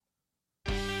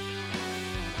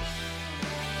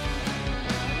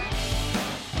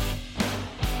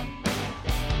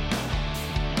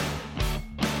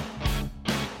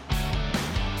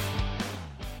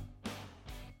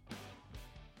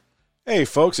Hey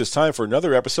folks, it's time for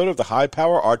another episode of the High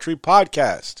Power Archery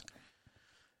Podcast.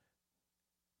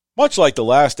 Much like the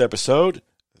last episode,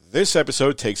 this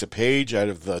episode takes a page out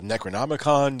of the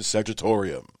Necronomicon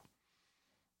Sagittorium,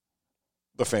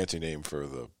 the fancy name for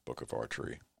the Book of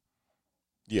Archery.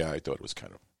 Yeah, I thought it was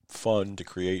kind of fun to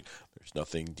create. There's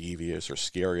nothing devious or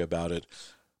scary about it.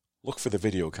 Look for the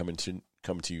video come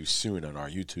to you soon on our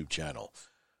YouTube channel.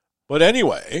 But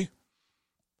anyway,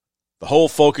 the whole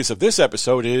focus of this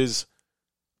episode is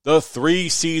the 3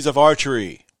 C's of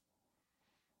archery.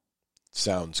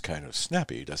 Sounds kind of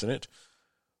snappy, doesn't it?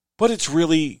 But it's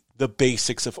really the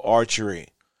basics of archery.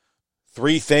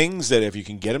 3 things that if you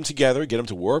can get them together, get them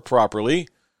to work properly,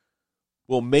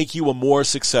 will make you a more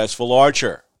successful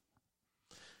archer.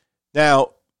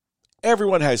 Now,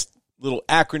 everyone has little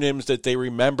acronyms that they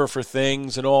remember for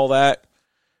things and all that.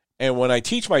 And when I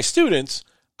teach my students,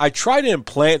 I try to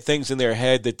implant things in their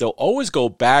head that they'll always go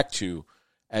back to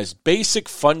as basic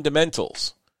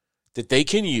fundamentals that they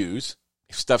can use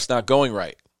if stuff's not going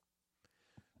right.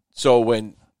 So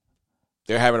when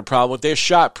they're having a problem with their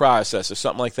shot process or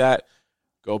something like that,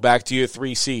 go back to your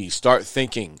 3 C's. Start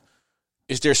thinking,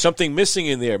 is there something missing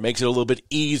in there? Makes it a little bit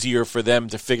easier for them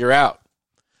to figure out.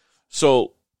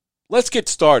 So let's get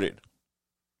started.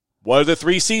 What do the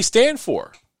 3 C's stand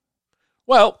for?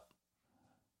 Well,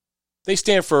 they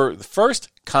stand for the first,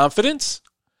 confidence,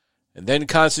 and then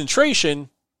concentration,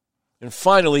 and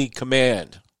finally,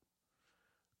 command.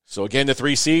 So again, the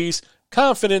 3 C's,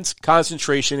 confidence,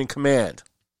 concentration, and command.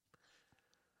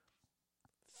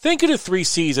 Think of the 3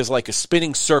 C's as like a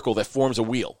spinning circle that forms a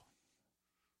wheel.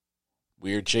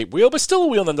 Weird shaped wheel, but still a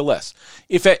wheel nonetheless.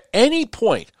 If at any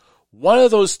point one of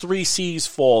those 3 C's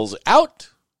falls out,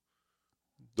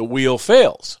 the wheel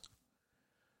fails.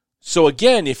 So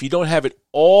again, if you don't have it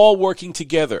all working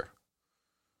together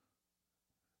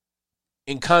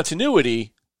in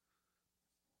continuity,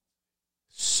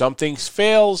 something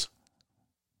fails,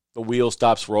 the wheel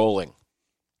stops rolling.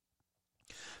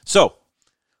 So,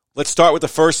 let's start with the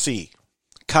first C,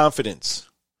 confidence.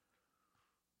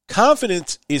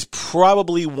 Confidence is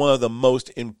probably one of the most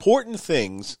important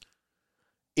things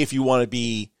if you want to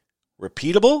be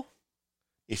repeatable,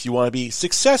 if you want to be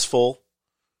successful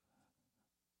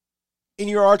in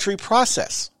your archery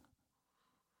process.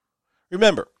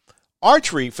 Remember,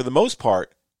 archery, for the most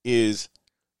part, is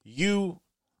you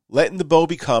letting the bow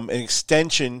become an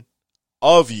extension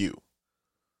of you.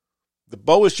 The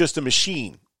bow is just a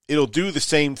machine. It'll do the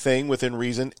same thing within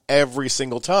reason every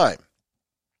single time.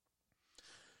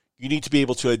 You need to be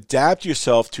able to adapt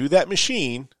yourself to that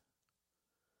machine,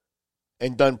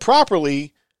 and done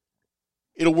properly,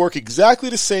 it'll work exactly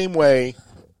the same way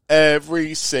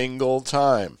every single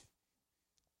time.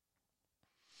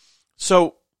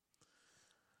 So,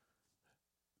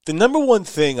 the number one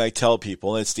thing I tell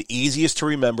people, and it's the easiest to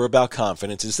remember about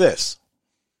confidence, is this.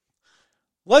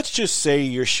 Let's just say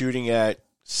you're shooting at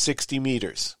 60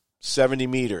 meters, 70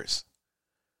 meters.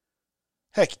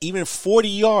 Heck, even 40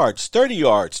 yards, 30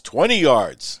 yards, 20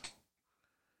 yards.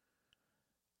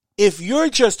 If you're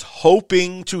just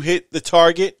hoping to hit the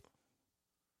target,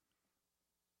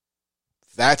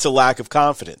 that's a lack of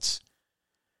confidence.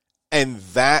 And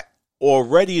that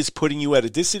already is putting you at a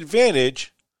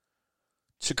disadvantage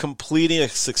to completing a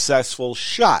successful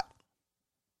shot.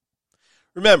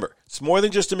 Remember, it's more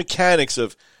than just the mechanics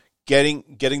of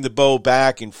getting the bow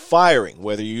back and firing.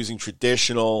 Whether you're using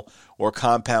traditional or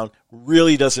compound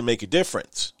really doesn't make a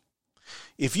difference.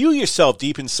 If you yourself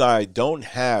deep inside don't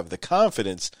have the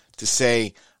confidence to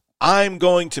say, I'm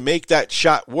going to make that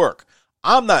shot work.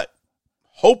 I'm not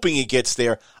hoping it gets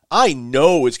there. I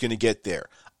know it's going to get there.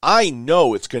 I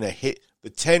know it's going to hit the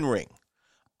 10 ring.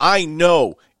 I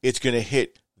know it's going to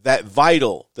hit that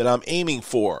vital that I'm aiming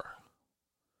for.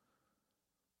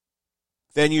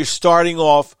 Then you're starting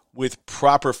off with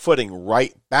proper footing,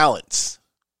 right balance.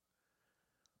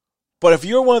 But if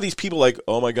you're one of these people like,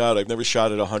 oh my God, I've never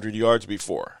shot at 100 yards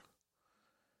before,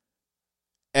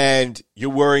 and you're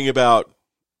worrying about,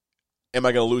 am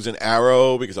I going to lose an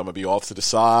arrow because I'm going to be off to the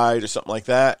side or something like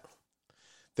that,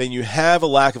 then you have a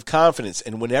lack of confidence.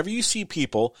 And whenever you see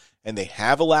people and they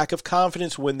have a lack of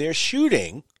confidence when they're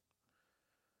shooting,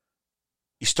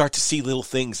 you start to see little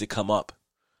things that come up.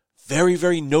 Very,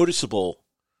 very noticeable,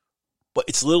 but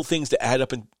it's little things that add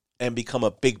up and become a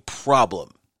big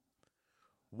problem.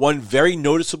 One very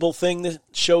noticeable thing that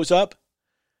shows up,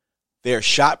 their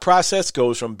shot process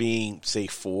goes from being, say,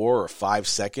 4 or 5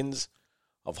 seconds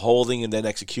of holding and then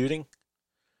executing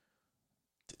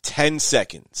to 10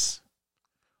 seconds.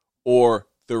 Or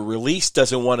the release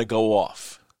doesn't want to go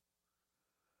off.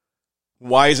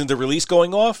 Why isn't the release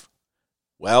going off?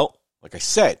 Well, like I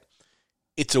said,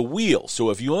 it's a wheel. So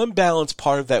if you unbalance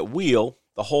part of that wheel,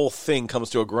 the whole thing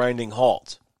comes to a grinding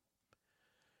halt.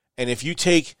 And if you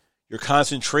take your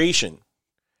concentration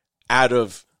out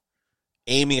of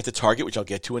aiming at the target, which I'll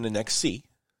get to in the next C,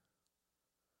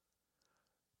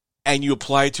 and you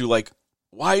apply it to, like,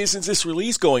 why isn't this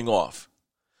release going off?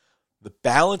 The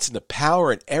balance and the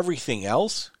power and everything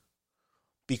else,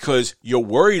 because you're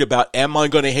worried about, am I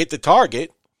going to hit the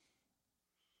target?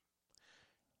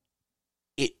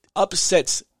 It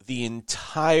upsets the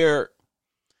entire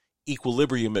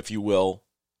equilibrium, if you will,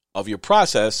 of your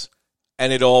process,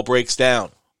 and it all breaks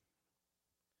down.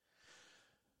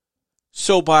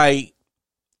 So by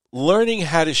learning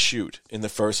how to shoot in the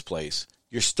first place,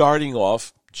 you're starting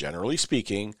off, generally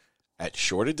speaking, at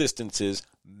shorter distances,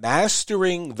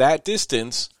 mastering that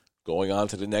distance, going on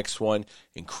to the next one,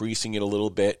 increasing it a little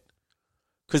bit.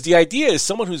 Because the idea is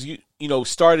someone who's,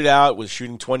 started out with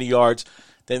shooting 20 yards,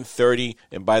 then 30,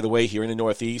 and by the way, here in the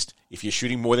Northeast, if you're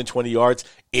shooting more than 20 yards,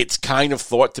 it's kind of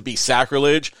thought to be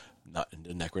sacrilege. Not in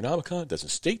the Necronomicon, it doesn't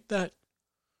state that.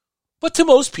 But to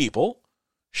most people,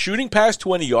 shooting past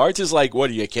 20 yards is like, what,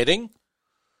 are you kidding?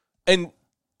 And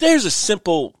there's a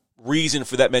simple reason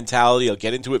for that mentality. I'll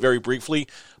get into it very briefly.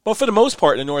 But for the most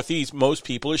part, in the Northeast, most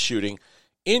people are shooting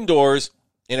indoors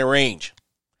in a range.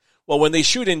 Well, when they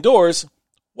shoot indoors,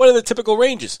 what are the typical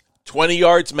ranges? 20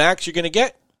 yards max you're going to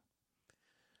get?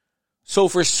 So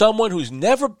for someone who's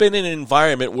never been in an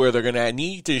environment where they're going to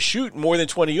need to shoot more than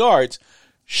 20 yards,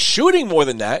 shooting more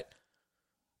than that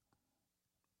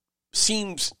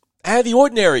seems out of the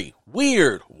ordinary,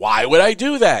 weird. Why would I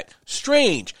do that?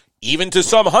 Strange. Even to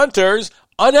some hunters,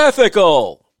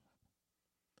 unethical.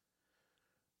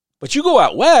 But you go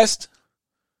out west,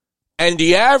 and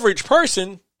the average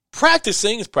person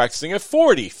is practicing at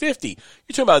 40, 50. You're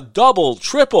talking about double,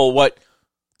 triple what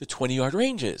the 20-yard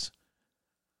range is.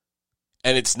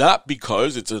 And it's not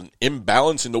because it's an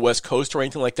imbalance in the West Coast or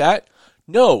anything like that.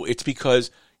 No, it's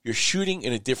because you're shooting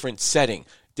in a different setting,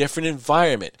 different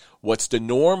environment. What's the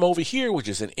norm over here, which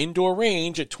is an indoor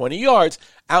range at 20 yards,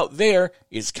 out there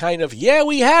is kind of, yeah,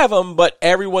 we have them, but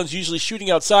everyone's usually shooting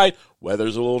outside.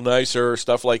 Weather's a little nicer,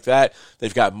 stuff like that.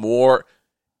 They've got more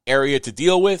area to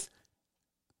deal with.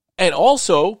 And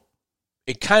also,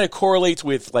 it kind of correlates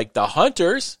with like the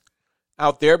hunters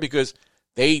out there because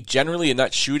they generally are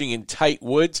not shooting in tight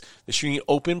woods. They're shooting in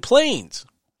open plains.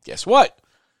 Guess what?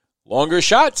 Longer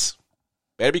shots.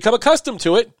 Better become accustomed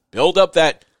to it. Build up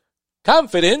that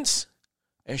confidence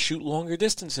and shoot longer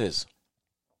distances.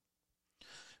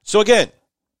 So again,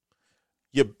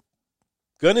 you're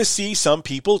going to see some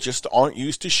people just aren't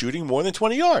used to shooting more than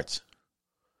 20 yards.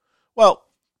 Well,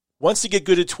 once they get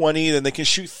good at 20, then they can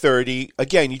shoot 30.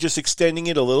 Again, you're just extending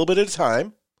it a little bit at a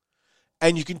time.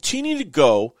 And you continue to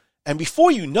go. And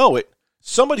before you know it,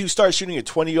 somebody who started shooting at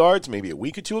 20 yards maybe a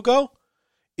week or two ago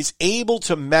is able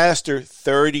to master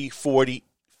 30, 40,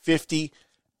 50,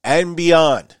 and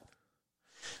beyond.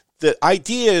 The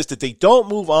idea is that they don't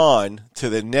move on to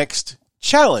the next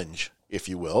challenge, if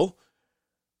you will.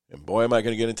 And boy, am I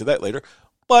going to get into that later.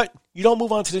 But you don't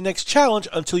move on to the next challenge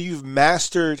until you've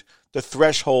mastered the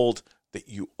threshold that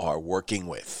you are working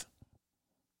with.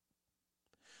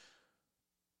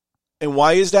 And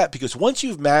why is that? Because once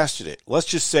you've mastered it, let's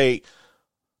just say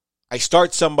I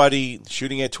start somebody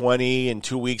shooting at 20, in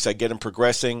 2 weeks I get them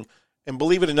progressing. And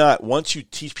believe it or not, once you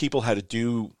teach people how to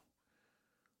do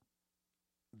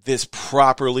this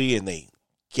properly and they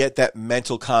get that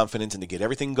mental confidence and they get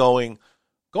everything going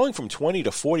from 20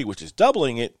 to 40, which is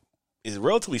doubling it, is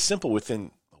relatively simple within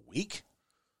a week,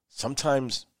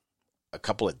 sometimes a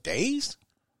couple of days.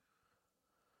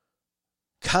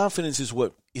 Confidence is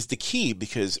what is the key,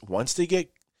 because once they get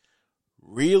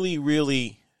really,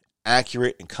 really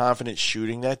accurate and confident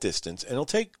shooting that distance, and it'll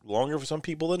take longer for some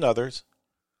people than others,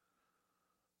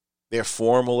 their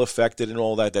form will affect it and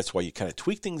all that. That's why you kind of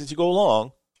tweak things as you go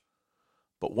along.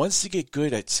 But once they get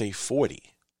good at, say, 40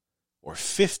 or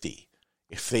 50,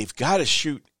 if they've got to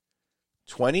shoot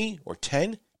 20 or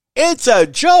 10, it's a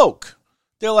joke.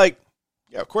 They're like,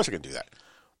 yeah, of course I can do that.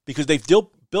 Because they've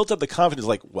built up the confidence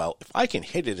like, well, if I can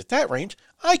hit it at that range,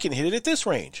 I can hit it at this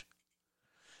range.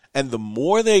 And the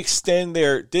more they extend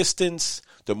their distance,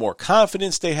 the more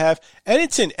confidence they have. And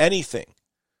it's in anything.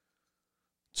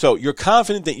 So you're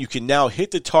confident that you can now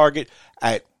hit the target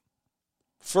at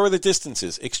further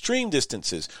distances, extreme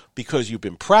distances, because you've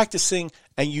been practicing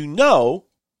and you know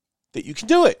that you can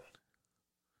do it.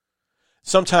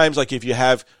 Sometimes, like if you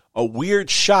have a weird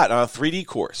shot on a 3D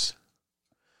course,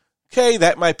 okay,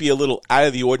 that might be a little out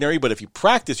of the ordinary, but if you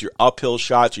practice your uphill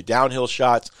shots, your downhill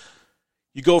shots,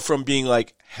 you go from being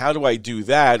like, how do I do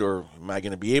that? Or am I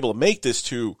going to be able to make this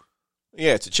to,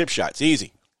 yeah, it's a chip shot. It's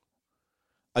easy.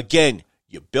 Again,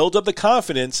 you build up the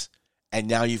confidence, and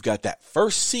now you've got that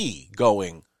first C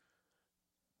going,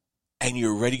 and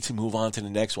you're ready to move on to the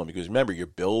next one. Because remember, you're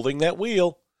building that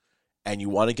wheel, and you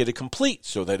want to get it complete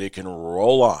so that it can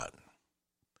roll on.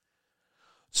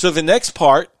 So the next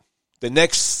part, the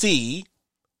next C,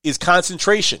 is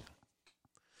concentration.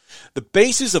 The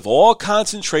basis of all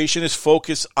concentration is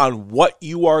focus on what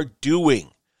you are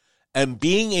doing and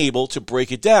being able to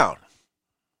break it down.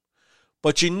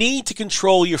 But you need to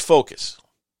control your focus.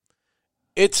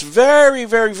 It's very,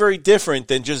 very, very different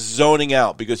than just zoning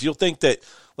out, because you'll think that,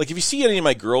 like if you see any of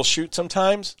my girls shoot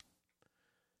sometimes,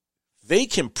 they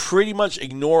can pretty much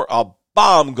ignore a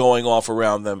bomb going off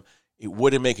around them. It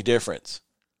wouldn't make a difference.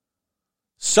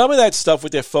 Some of that stuff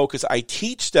with their focus, I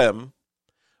teach them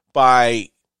by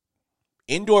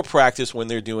indoor practice when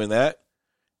they're doing that.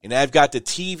 And I've got the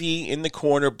TV in the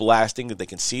corner blasting that they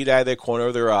can see it out of their corner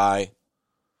of their eye.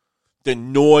 The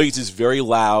noise is very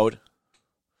loud.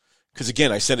 Because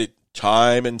again, I said it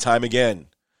time and time again.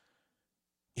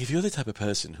 If you're the type of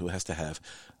person who has to have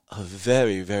a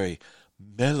very, very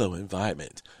mellow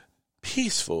environment,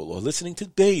 peaceful, or listening to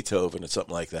Beethoven or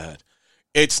something like that,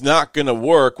 it's not going to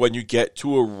work when you get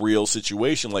to a real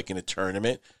situation like in a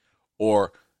tournament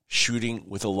or shooting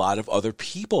with a lot of other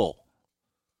people.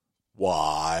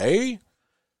 Why?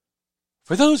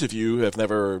 For those of you who have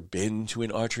never been to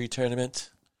an archery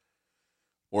tournament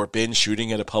or been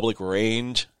shooting at a public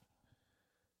range,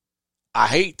 I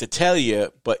hate to tell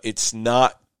you, but it's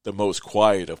not the most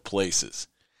quiet of places.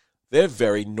 They're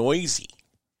very noisy.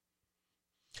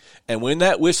 And when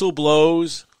that whistle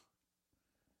blows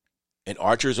and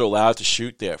archers are allowed to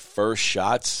shoot their first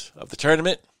shots of the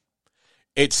tournament,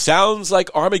 it sounds like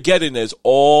Armageddon as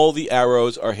all the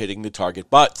arrows are hitting the target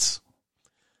butts.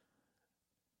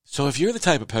 So if you're the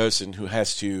type of person who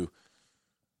has to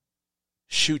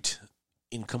shoot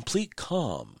in complete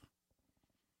calm,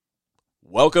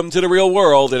 welcome to the real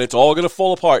world, and it's all going to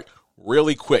fall apart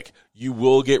really quick. You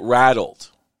will get rattled.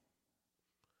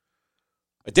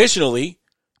 Additionally,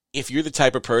 if you're the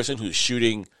type of person who's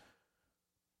shooting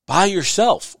by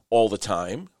yourself all the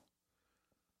time,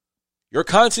 your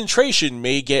concentration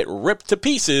may get ripped to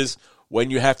pieces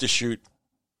when you have to shoot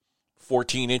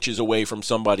 14 inches away from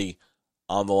somebody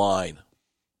on the line.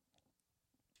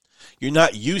 You're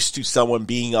not used to someone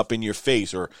being up in your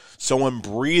face or someone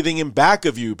breathing in back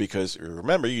of you, because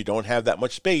remember, you don't have that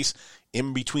much space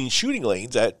in between shooting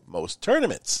lanes at most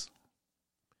tournaments.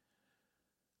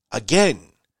 Again,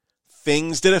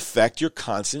 things that affect your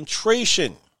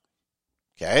concentration.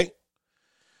 Okay?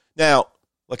 Now,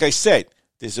 like I said,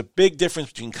 there's a big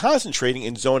difference between concentrating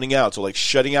and zoning out. So like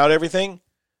shutting out everything,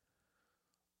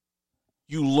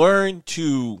 you learn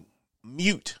to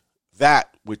mute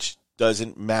that which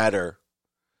doesn't matter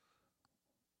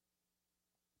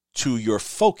to your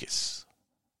focus.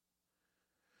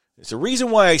 There's a reason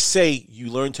why I say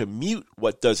you learn to mute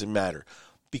what doesn't matter,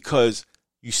 because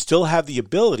you still have the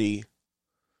ability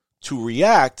to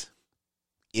react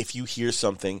if you hear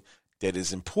something that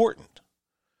is important.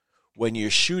 When you're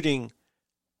shooting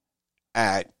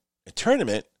at a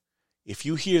tournament, if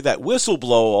you hear that whistle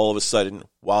blow all of a sudden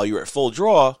while you're at full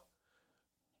draw,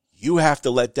 you have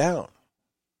to let down.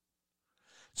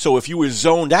 So if you were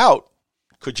zoned out,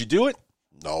 could you do it?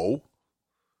 No.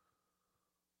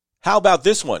 How about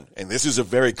this one? And this is a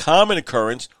very common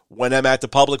occurrence when I'm at the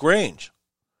public range.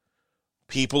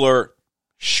 People are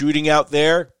shooting out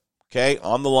there, okay,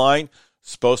 on the line,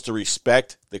 supposed to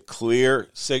respect the clear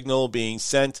signal being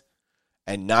sent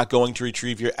and not going to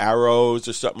retrieve your arrows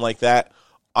or something like that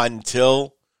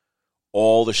until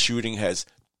all the shooting has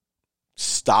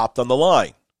stopped on the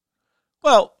line.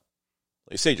 Well,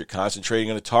 they say you're concentrating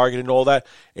on a target and all that,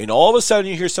 and all of a sudden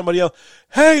you hear somebody else,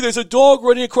 hey, there's a dog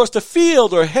running across the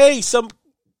field, or hey,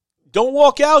 don't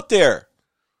walk out there.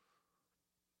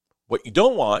 What you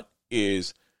don't want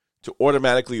is to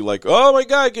automatically like, oh my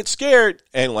God, get scared,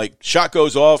 and like shot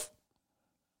goes off.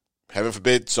 Heaven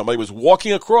forbid somebody was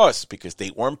walking across because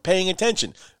they weren't paying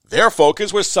attention. Their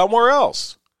focus was somewhere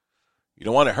else. You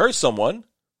don't want to hurt someone.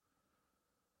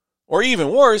 Or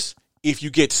even worse, if you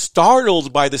get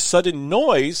startled by the sudden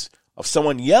noise of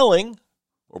someone yelling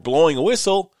or blowing a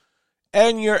whistle,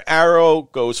 and your arrow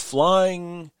goes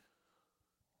flying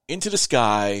into the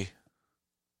sky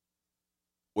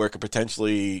where it could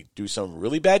potentially do some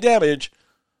really bad damage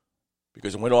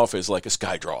because it went off as like a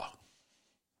sky draw.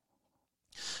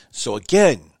 So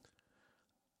again,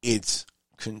 it's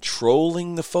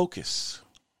controlling the focus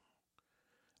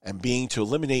and being to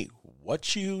eliminate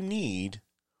what you need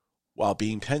while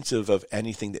being pensive of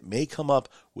anything that may come up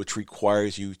which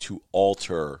requires you to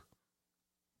alter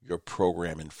your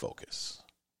program and focus.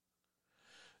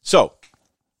 So,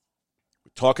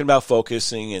 we're talking about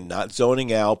focusing and not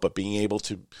zoning out, but being able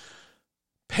to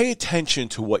pay attention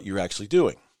to what you're actually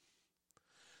doing.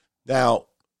 Now,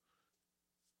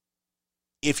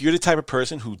 if you're the type of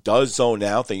person who does zone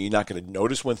out, then you're not going to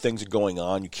notice when things are going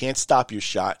on. You can't stop your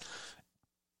shot,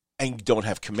 and you don't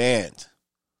have command.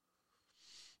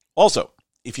 Also,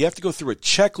 if you have to go through a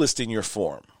checklist in your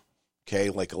form, okay,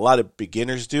 like a lot of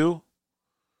beginners do,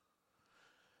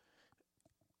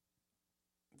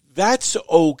 that's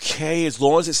okay as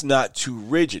long as it's not too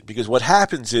rigid. Because what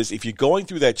happens is if you're going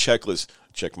through that checklist,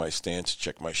 check my stance,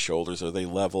 check my shoulders, are they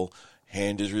level,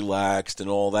 hand is relaxed, and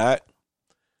all that.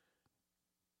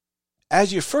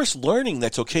 As you're first learning,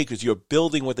 that's okay because you're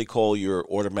building what they call your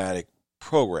automatic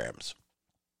programs.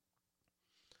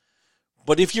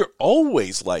 But if you're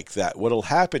always like that, what'll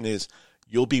happen is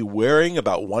you'll be worrying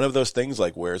about one of those things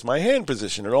like where's my hand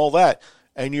position and all that,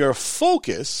 and your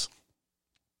focus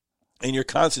and your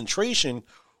concentration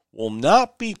will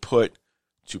not be put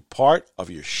to part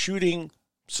of your shooting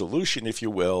solution, if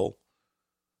you will,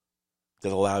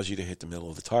 that allows you to hit the middle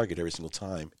of the target every single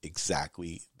time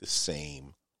exactly the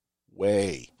same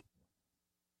way.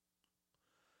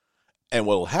 And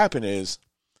what will happen is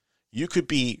you could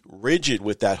be rigid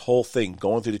with that whole thing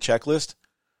going through the checklist,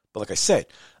 but like I said,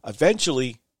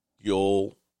 eventually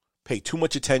you'll pay too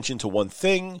much attention to one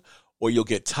thing, or you'll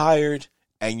get tired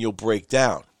and you'll break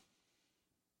down.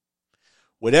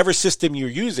 Whatever system you're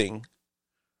using,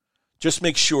 just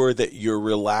make sure that you're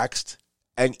relaxed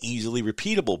and easily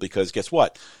repeatable, because guess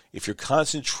what? If your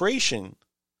concentration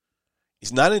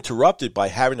is not interrupted by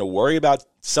having to worry about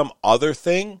some other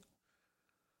thing,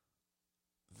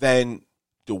 then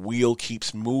the wheel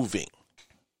keeps moving.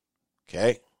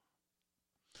 Okay?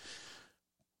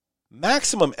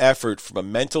 Maximum effort from a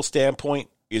mental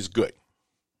standpoint is good.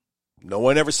 No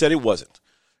one ever said it wasn't.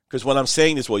 Because when I'm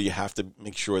saying this, well, you have to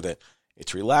make sure that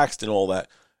it's relaxed and all that.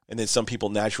 And then some people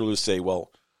naturally say,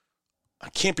 well, I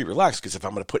can't be relaxed because if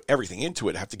I'm going to put everything into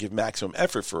it, I have to give maximum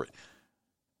effort for it.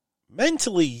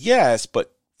 Mentally, yes,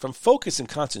 but from focus and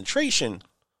concentration,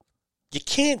 you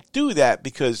can't do that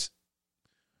because,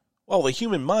 well, the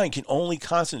human mind can only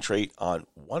concentrate on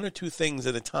one or two things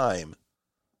at a time.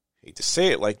 I hate to say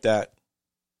it like that,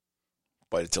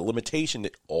 but it's a limitation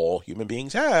that all human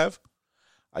beings have.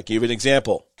 I give you an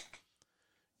example.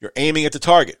 You're aiming at the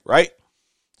target, right?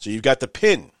 So you've got the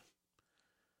pin,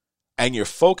 and you're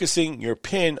focusing your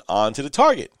pin onto the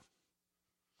target.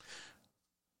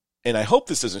 And I hope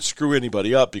this doesn't screw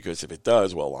anybody up, because if it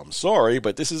does, well, I'm sorry,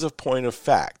 but this is a point of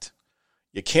fact.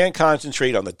 You can't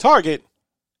concentrate on the target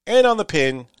and on the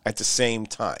pin at the same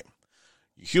time.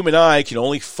 Your human eye can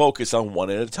only focus on one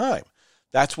at a time.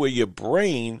 That's where your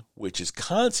brain, which is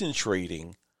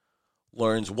concentrating,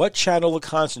 learns what channel to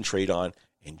concentrate on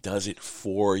and does it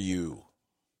for you.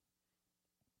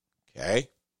 Okay?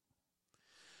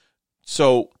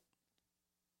 So,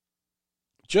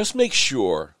 just make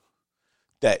sure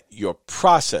that your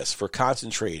process for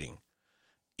concentrating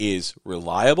is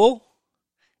reliable.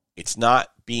 It's not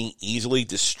being easily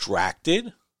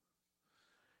distracted.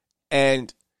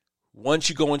 And once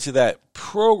you go into that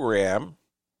program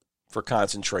for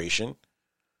concentration,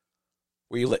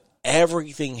 where you let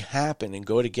everything happen and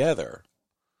go together,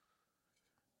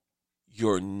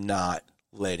 you're not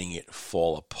letting it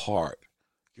fall apart.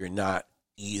 You're not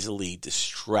easily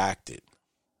distracted.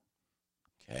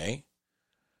 Okay?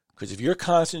 Because if you're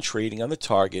concentrating on the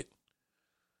target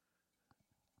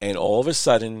and all of a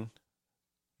sudden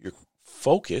your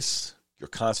focus, your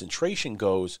concentration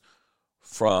goes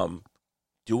from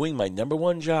doing my number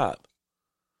one job,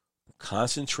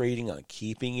 concentrating on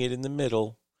keeping it in the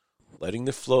middle, letting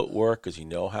the float work because you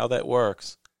know how that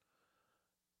works.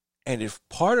 And if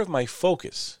part of my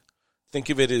focus, think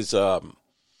of it as a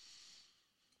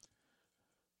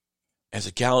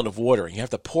gallon of water, and you have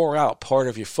to pour out part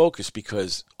of your focus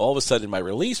because all of a sudden my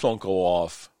release won't go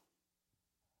off,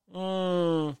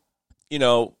 then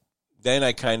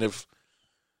I kind of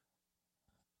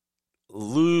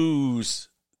lose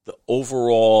the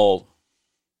overall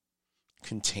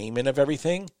containment of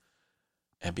everything.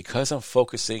 And because I'm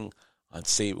focusing on,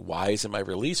 say, why isn't my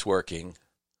release working,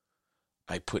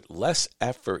 I put less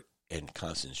effort and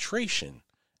concentration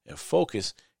and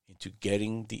focus into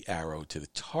getting the arrow to the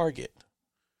target,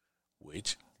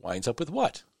 which winds up with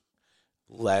what?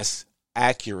 Less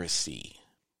accuracy.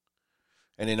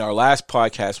 And in our last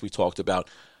podcast, we talked about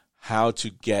how to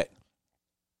get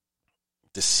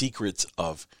the secrets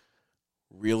of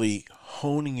really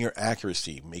honing your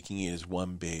accuracy, making it as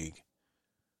one big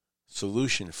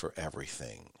solution for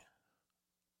everything.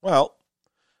 Well,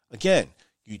 again,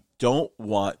 you don't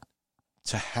want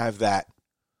to have that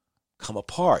come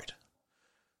apart.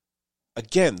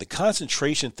 Again, the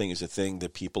concentration thing is a thing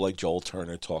that people like Joel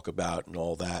Turner talk about and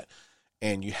all that.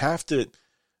 And you have to,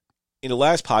 in the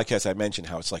last podcast, I mentioned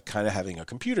how it's like kind of having a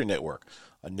computer network.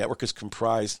 A network is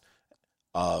comprised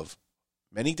of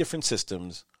many different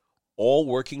systems all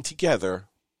working together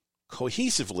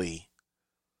cohesively.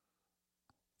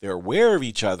 They're aware of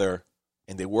each other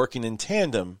and they're working in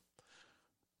tandem,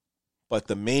 but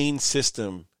the main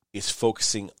system is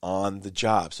focusing on the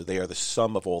job. So they are the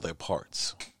sum of all their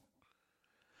parts.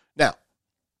 Now,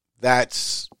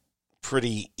 that's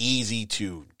pretty easy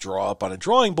to draw up on a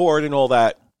drawing board and all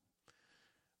that.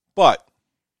 But,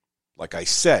 like I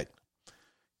said,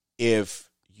 if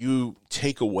you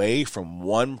take away from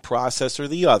one process or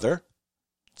the other,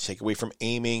 take away from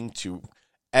aiming to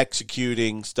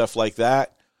executing, stuff like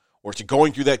that, or to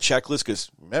going through that checklist, because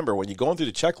remember, when you're going through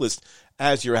the checklist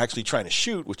as you're actually trying to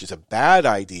shoot, which is a bad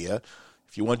idea,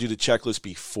 if you want to do the checklist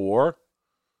before,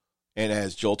 and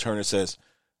as Joel Turner says,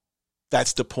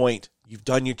 that's the point. You've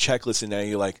done your checklist, and now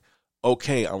you're like,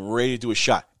 okay, I'm ready to do a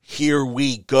shot. Here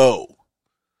we go.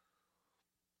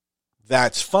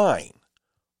 That's fine.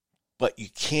 But you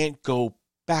can't go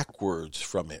backwards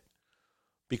from it.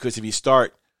 Because if you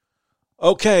start,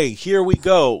 okay, here we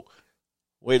go.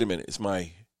 Wait a minute, is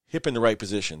my hip in the right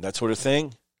position? That sort of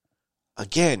thing.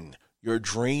 Again, you're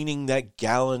draining that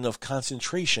gallon of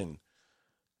concentration.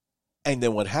 And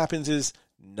then what happens is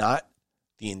not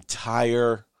the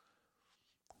entire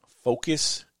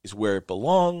focus is where it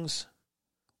belongs,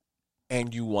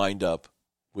 and you wind up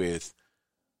with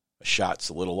a shot that's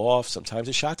a little off, sometimes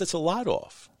a shot that's a lot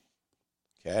off.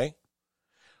 Okay?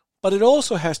 But it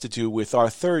also has to do with our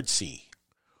third C,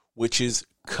 which is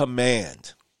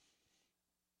command.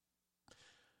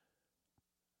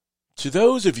 To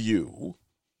those of you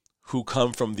who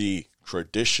come from the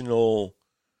traditional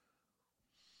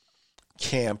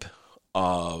camp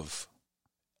of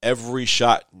every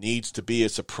shot needs to be a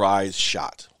surprise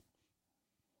shot.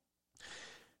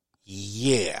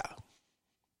 Yeah.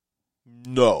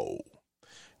 No.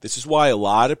 This is why a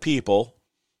lot of people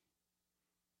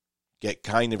get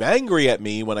kind of angry at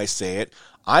me when I say it.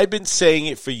 I've been saying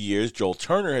it for years. Joel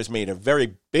Turner has made a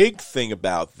very big thing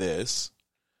about this.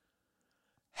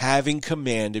 Having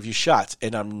command of your shots.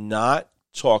 And I'm not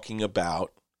talking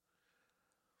about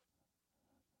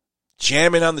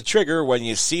jamming on the trigger when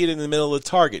you see it in the middle of the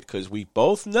target, because we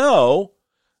both know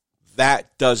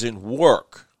that doesn't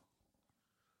work.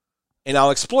 And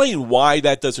I'll explain why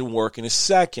that doesn't work in a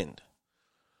second.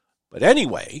 But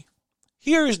anyway,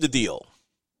 here's the deal.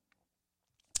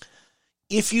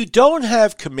 If you don't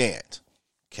have command,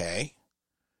 okay,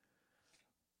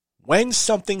 when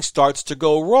something starts to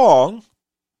go wrong,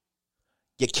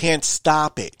 you can't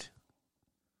stop it.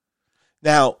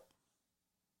 Now,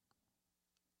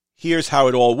 here's how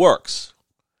it all works.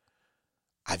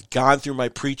 I've gone through my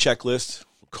pre-checklist,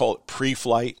 we'll call it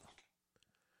pre-flight.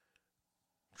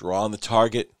 Draw on the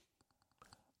target.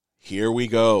 Here we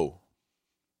go.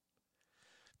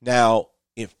 Now,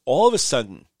 if all of a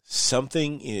sudden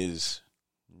something is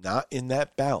not in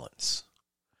that balance,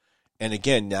 and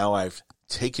again, now I've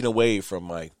taken away from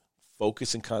my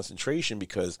focus and concentration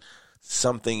because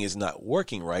something is not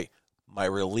working right, my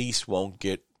release won't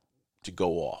get to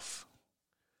go off.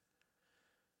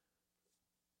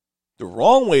 The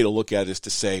wrong way to look at it is to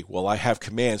say, well, I have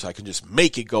command, so I can just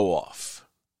make it go off.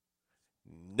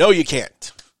 No, you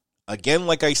can't. Again,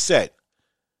 like I said,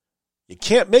 you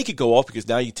can't make it go off because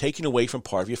now you're taking away from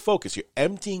part of your focus. You're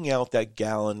emptying out that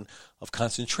gallon of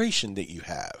concentration that you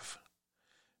have.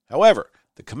 However,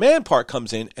 the command part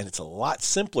comes in, and it's a lot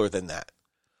simpler than that.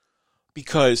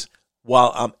 Because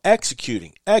while I'm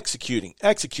executing,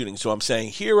 so I'm saying,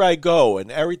 here I go,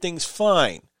 and everything's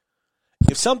fine.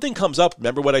 If something comes up,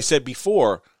 remember what I said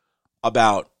before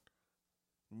about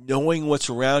knowing what's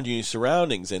around you, your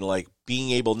surroundings, and like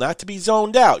being able not to be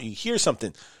zoned out. You hear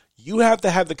something, you have to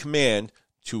have the command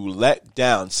to let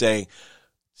down, saying,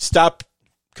 stop,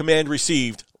 command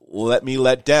received, let me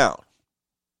let down.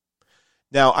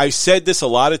 Now, I've said this a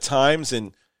lot of times,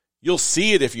 and you'll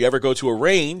see it if you ever go to a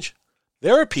range.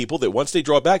 There are people that once they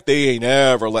draw back, they ain't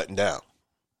ever letting down.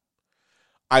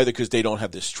 Either because they don't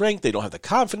have the strength, they don't have the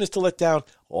confidence to let down,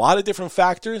 a lot of different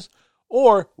factors,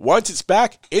 or once it's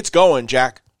back, it's going,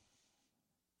 Jack.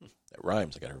 That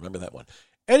rhymes. I got to remember that one.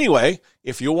 Anyway,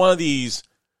 if you're one of these,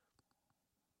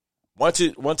 once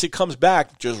it comes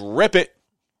back, just rip it,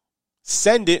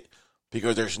 send it,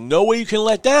 because there's no way you can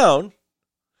let down,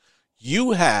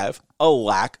 you have a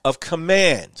lack of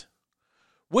command.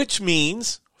 Which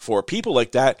means, for people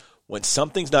like that, when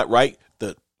something's not right,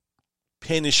 the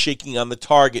pin is shaking on the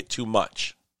target too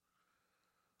much.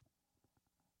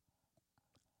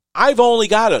 I've only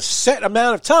got a set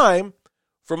amount of time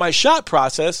for my shot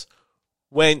process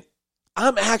when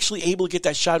I'm actually able to get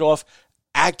that shot off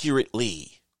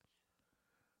accurately.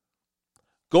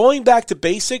 Going back to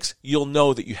basics, you'll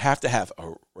know that you have to have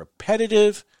a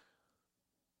repetitive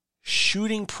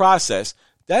shooting process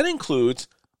that includes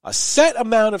a set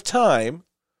amount of time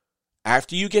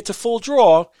after you get to full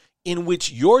draw in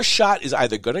which your shot is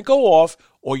either going to go off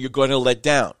or you're going to let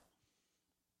down.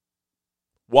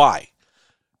 Why?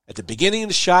 At the beginning of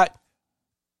the shot,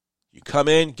 you come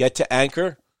in, get to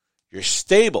anchor, you're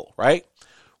stable, right?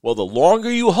 Well, the longer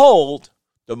you hold,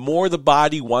 the more the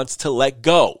body wants to let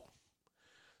go.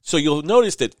 So you'll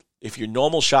notice that if your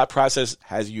normal shot process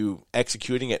has you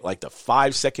executing at like the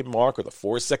 5-second mark or the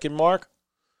 4-second mark,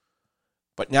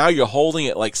 but now you're holding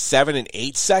it like 7 and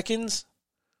 8 seconds,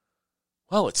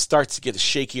 well, it starts to get a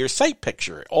shakier sight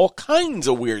picture. All kinds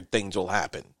of weird things will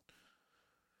happen.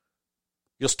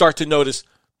 You'll start to notice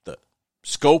the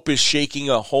scope is shaking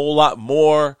a whole lot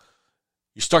more.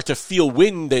 You start to feel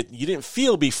wind that you didn't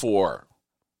feel before.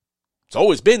 It's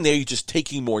always been there. You're just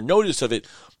taking more notice of it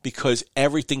because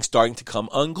everything's starting to come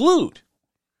unglued.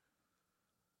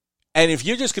 And if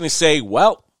you're just going to say,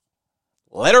 well,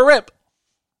 let her rip,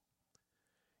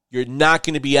 you're not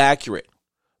going to be accurate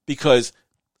because,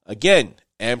 again,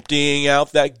 emptying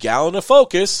out that gallon of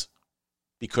focus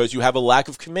because you have a lack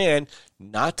of command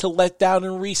not to let down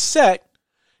and reset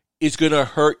is going to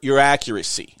hurt your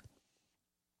accuracy.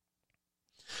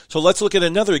 So let's look at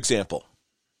another example.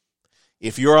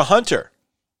 If you're a hunter,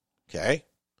 okay,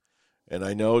 and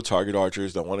I know target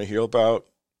archers don't want to hear about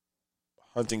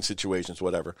hunting situations,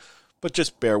 whatever, but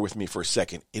just bear with me for a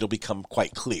second. It'll become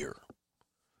quite clear.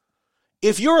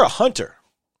 If you're a hunter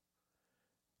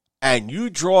and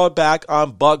you draw back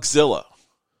on Buckzilla,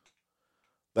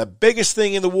 the biggest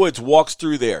thing in the woods walks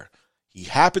through there. He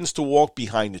happens to walk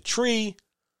behind a tree.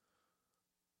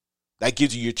 That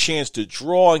gives you your chance to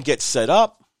draw and get set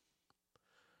up.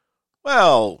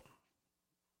 Well,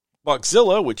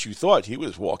 Buckzilla, which you thought he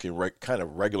was walking kind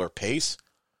of regular pace,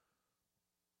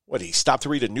 what, he stopped to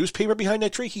read a newspaper behind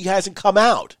that tree? He hasn't come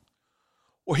out.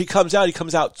 Or he comes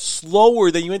out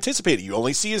slower than you anticipated. You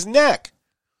only see his neck.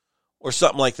 Or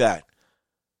something like that.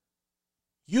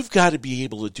 You've got to be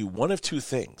able to do one of two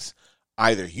things.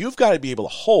 Either you've got to be able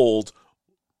to hold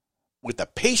with the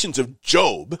patience of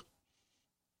Job,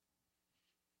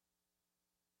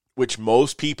 which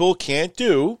most people can't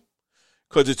do,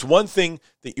 because it's one thing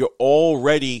that you're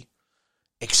already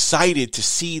excited to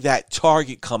see that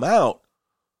target come out,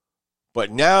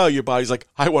 but now your body's like,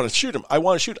 I want to shoot him. I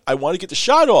want to get the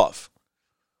shot off.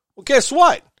 Well, guess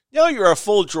what? Now you're a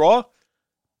full draw.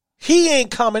 He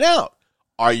ain't coming out.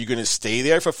 Are you going to stay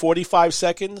there for 45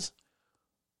 seconds?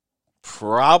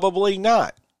 Probably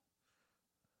not.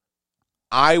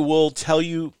 I will tell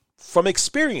you from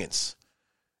experience,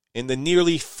 in the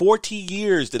nearly 40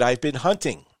 years that I've been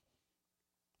hunting,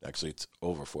 actually it's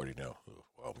over 40 now.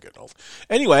 Well, I'm getting old.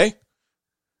 Anyway,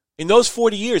 in those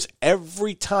 40 years,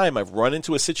 every time I've run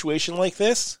into a situation like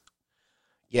this,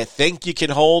 you think you can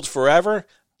hold forever?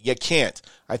 You can't.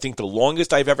 I think the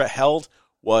longest I've ever held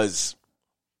was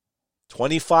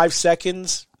 25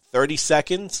 seconds, 30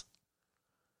 seconds.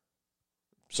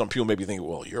 Some people may be thinking,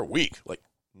 well, you're weak. Like,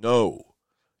 no.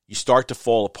 You start to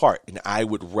fall apart. And I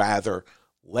would rather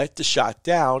let the shot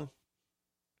down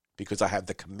because I have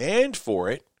the command for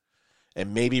it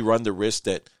and maybe run the risk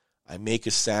that I make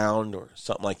a sound or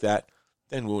something like that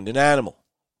than wound an animal.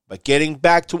 But getting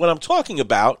back to what I'm talking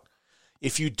about,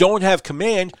 if you don't have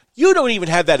command, you don't even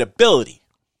have that ability.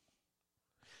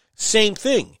 Same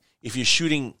thing if you're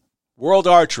shooting World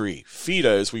Archery, FIDA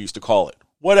as we used to call it,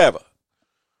 whatever,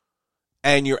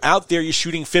 and you're out there, you're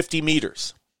shooting 50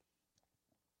 meters.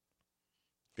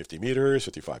 50 meters,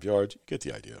 55 yards, you get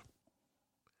the idea.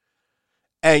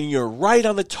 And you're right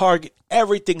on the target,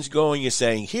 everything's going, you're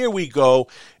saying, here we go,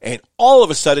 and all of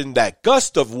a sudden that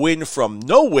gust of wind from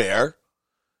nowhere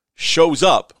shows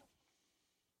up.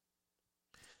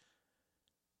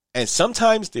 And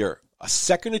sometimes they're a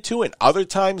second or two, and other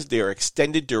times they're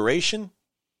extended duration.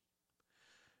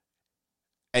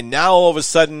 And now all of a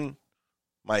sudden,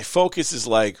 my focus is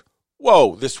like,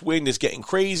 whoa, this wind is getting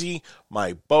crazy.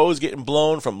 My bow's getting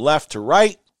blown from left to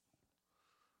right.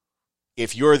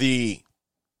 If you're the,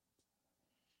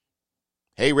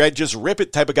 hey, Red, just rip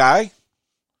it type of guy,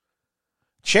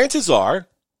 chances are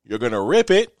you're going to rip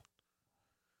it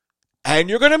and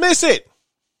you're going to miss it.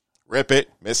 Rip it,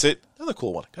 miss it. Another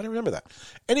cool one. Got to remember that.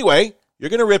 Anyway, you're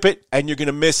going to rip it and you're going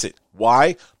to miss it.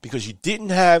 Why? Because you didn't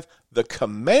have the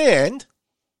command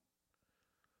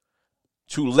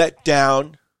to let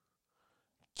down,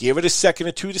 give it a second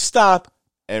or two to stop,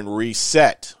 and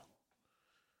reset.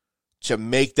 to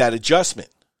make that adjustment.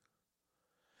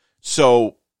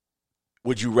 So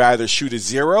would you rather shoot a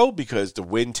 0 because the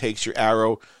wind takes your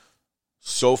arrow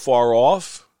so far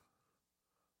off?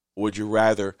 Or would you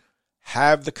rather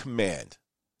have the command,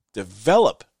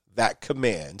 develop that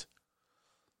command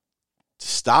to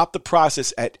stop the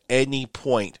process at any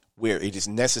point where it is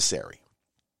necessary?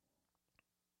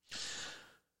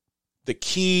 The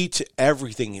key to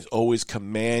everything is always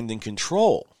command and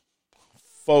control.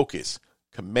 Focus,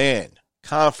 command,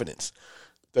 confidence.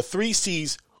 The 3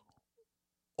 C's,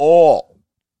 all.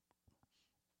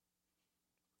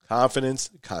 Confidence,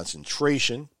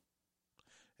 concentration,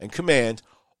 and command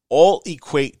all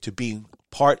equate to being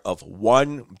part of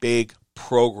one big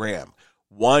program,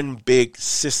 one big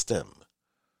system.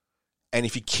 And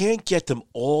if you can't get them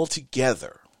all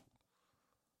together,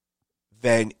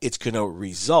 then it's going to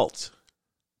result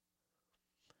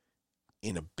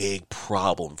in a big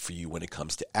problem for you when it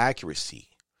comes to accuracy.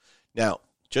 Now,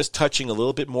 just touching a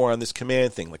little bit more on this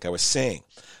command thing, like I was saying,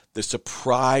 the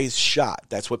surprise shot,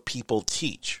 that's what people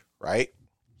teach, right?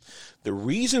 The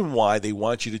reason why they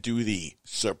want you to do the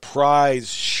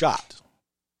surprise shot,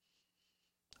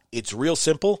 it's real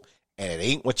simple, and it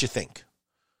ain't what you think.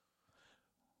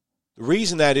 The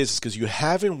reason that is because you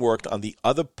haven't worked on the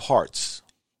other parts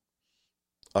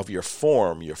of your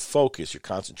form, your focus, your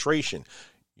concentration,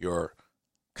 your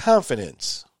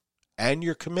confidence, and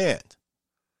your command.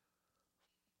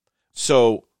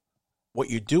 So what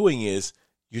you're doing is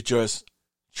you're just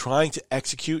trying to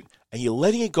execute and you're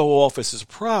letting it go off as a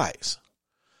surprise.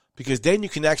 Because then you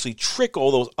can actually trick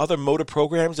all those other motor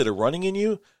programs that are running in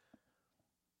you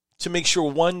to make sure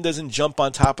one doesn't jump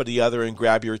on top of the other and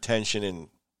grab your attention and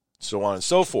so on and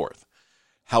so forth.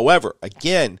 However,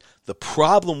 again, the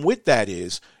problem with that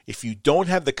is if you don't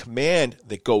have the command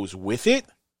that goes with it,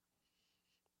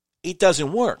 it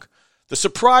doesn't work. The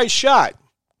surprise shot,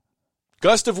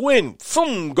 gust of wind,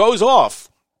 boom, goes off.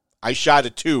 I shot a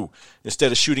 2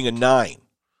 instead of shooting a 9.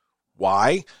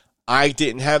 Why? I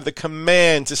didn't have the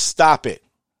command to stop it.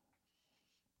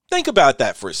 Think about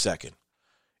that for a second.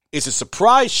 Is a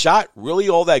surprise shot really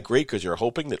all that great because you're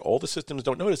hoping that all the systems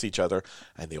don't notice each other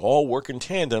and they all work in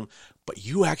tandem, but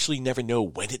you actually never know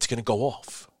when it's going to go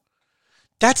off?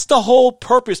 That's the whole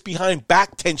purpose behind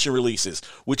back tension releases,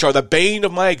 which are the bane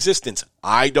of my existence.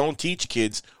 I don't teach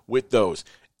kids with those.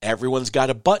 Everyone's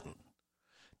got a button.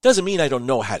 Doesn't mean I don't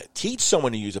know how to teach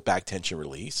someone to use a back tension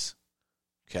release,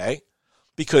 okay?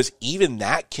 Because even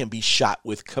that can be shot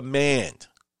with command.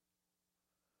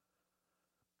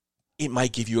 It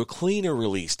might give you a cleaner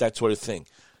release, that sort of thing.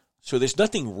 So there's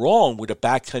nothing wrong with a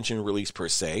back tension release per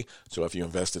se. So if you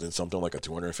invested in something like a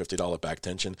 $250 back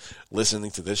tension, listening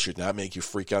to this should not make you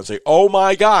freak out and say, oh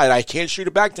my God, I can't shoot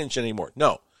a back tension anymore.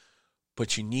 No,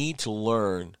 but you need to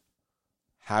learn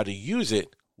how to use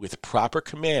it with proper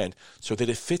command so that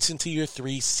it fits into your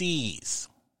 3 C's.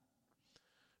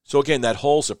 So again, that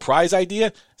whole surprise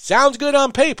idea sounds good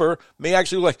on paper, may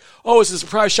actually look like, oh, it's a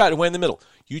surprise shot and went in the middle.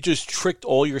 You just tricked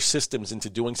all your systems into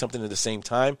doing something at the same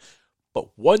time.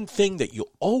 But one thing that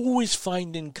you'll always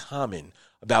find in common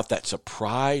about that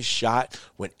surprise shot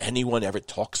when anyone ever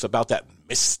talks about that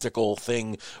mystical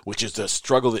thing, which is the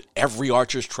struggle that every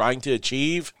archer is trying to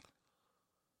achieve,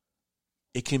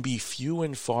 it can be few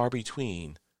and far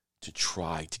between to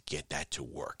try to get that to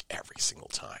work every single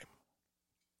time.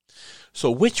 So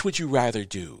which would you rather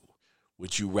do?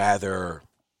 Would you rather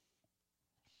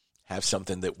have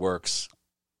something that works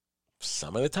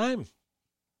some of the time,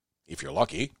 if you're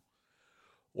lucky,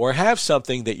 or have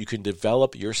something that you can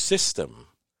develop your system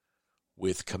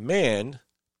with command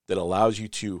that allows you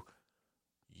to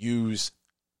use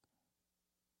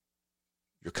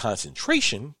your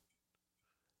concentration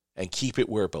and keep it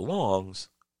where it belongs?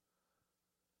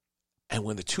 And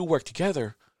when the two work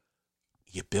together,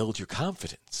 you build your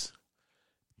confidence.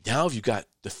 Now you've got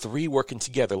the 3 working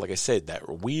together, like I said,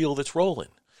 that wheel that's rolling.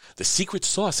 The secret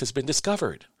sauce has been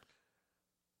discovered.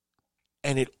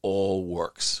 And it all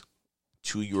works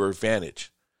to your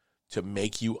advantage to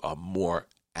make you a more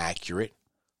accurate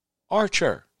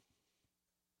archer.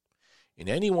 And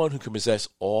anyone who can possess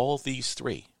all these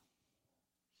 3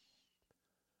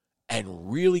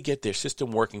 and really get their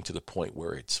system working to the point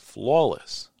where it's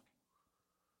flawless.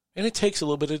 And it takes a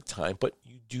little bit of time, but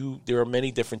there are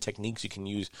many different techniques you can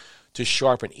use to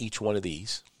sharpen each one of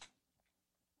these.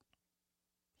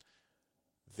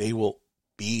 They will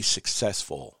be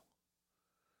successful.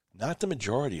 Not the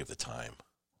majority of the time,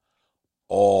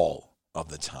 all of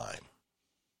the time.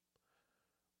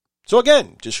 So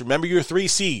again, just remember your 3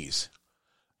 C's.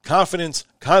 Confidence,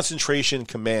 concentration,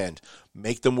 command.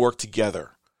 Make them work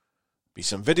together. Be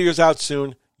some videos out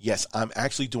soon. Yes, I'm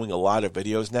actually doing a lot of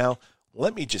videos now,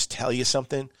 let me just tell you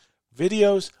something.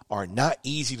 Videos are not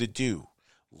easy to do.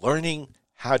 Learning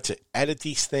how to edit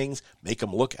these things, make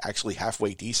them look actually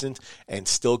halfway decent, and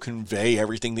still convey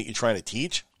everything that you're trying to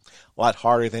teach, a lot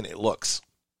harder than it looks.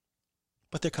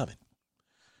 But they're coming.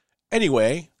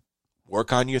 Anyway,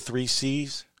 work on your 3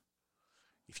 C's.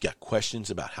 If you got questions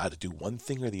about how to do one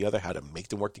thing or the other, how to make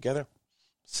them work together,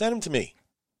 send them to me.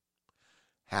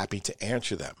 Happy to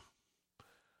answer them.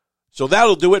 So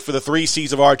that'll do it for the 3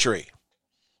 C's of archery.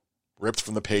 Ripped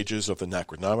from the pages of the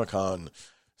Necronomicon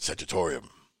Sagittarium.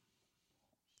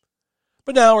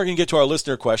 But now we're going to get to our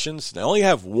listener questions. I only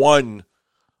have one.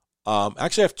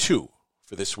 Actually, I have 2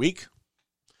 for this week.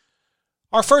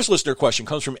 Our first listener question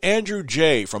comes from Andrew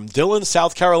J. from Dillon,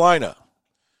 South Carolina.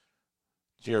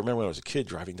 Gee, I remember when I was a kid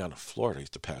driving down to Florida, I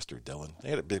used to pass through Dillon. They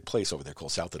had a big place over there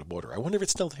called South of the Border. I wonder if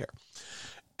it's still there.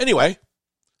 Anyway,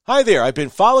 hi there. I've been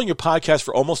following your podcast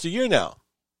for almost a year now.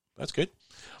 That's good.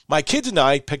 My kids and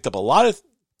I picked up a lot of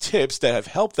tips that have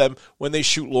helped them when they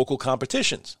shoot local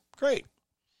competitions. Great.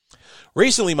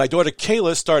 Recently, my daughter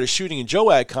Kayla started shooting in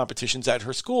JOAD competitions at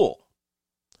her school.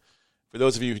 For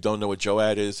those of you who don't know what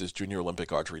JOAD is Junior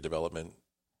Olympic Archery Development,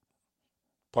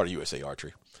 part of USA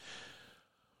Archery.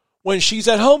 When she's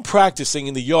at home practicing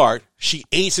in the yard, she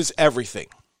aces everything.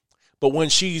 But when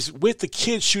she's with the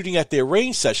kids shooting at their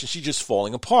range session, she's just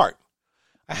falling apart.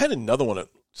 I had another one that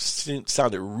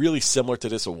sounded really similar to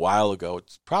this a while ago.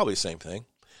 It's probably the same thing.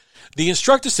 The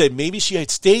instructor said maybe she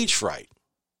had stage fright.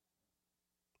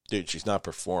 Dude, she's not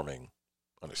performing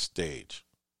on a stage.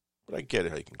 But I get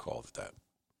it how you can call it that.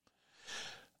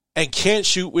 And can't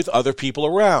shoot with other people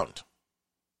around.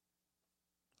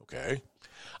 Okay.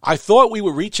 I thought we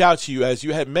would reach out to you as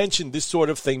you had mentioned this sort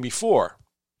of thing before.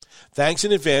 Thanks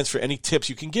in advance for any tips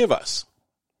you can give us.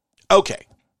 Okay.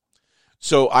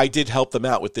 So I did help them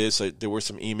out with this. There were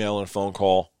some email and a phone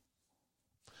call.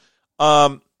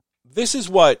 This is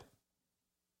what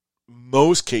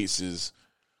most cases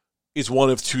is one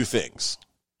of 2 things.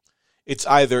 It's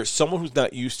either someone who's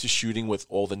not used to shooting with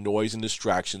all the noise and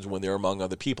distractions when they're among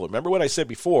other people. Remember what I said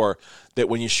before, that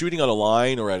when you're shooting on a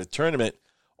line or at a tournament,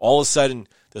 all of a sudden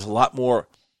there's a lot more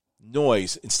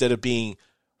noise. Instead of being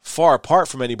far apart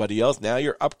from anybody else, now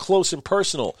you're up close and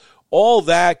personal. All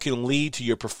that can lead to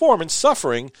your performance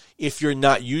suffering if you're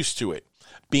not used to it.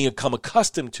 Become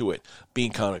accustomed to it.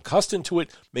 Being kind of accustomed to it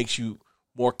makes you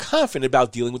more confident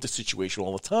about dealing with the situation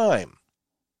all the time.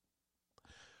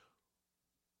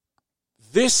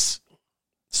 This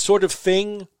sort of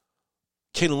thing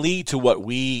can lead to what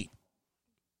we,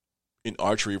 in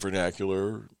archery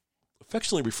vernacular,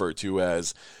 affectionately refer to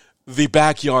as the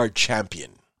backyard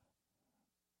champion.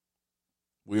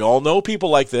 We all know people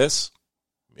like this.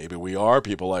 Maybe we are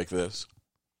people like this.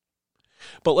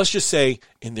 But let's just say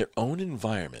in their own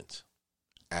environment,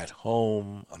 at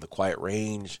home, on the quiet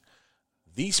range,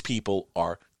 these people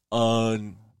are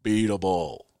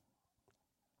unbeatable.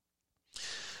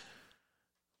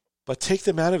 But take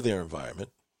them out of their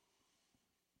environment,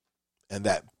 and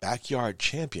that backyard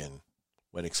champion,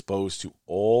 when exposed to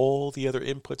all the other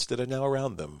inputs that are now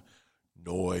around them,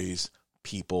 noise,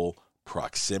 people,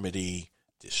 proximity,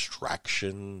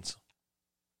 distractions,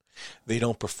 they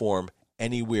don't perform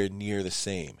anywhere near the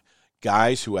same.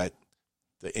 Guys who at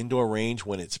the indoor range,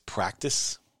 when it's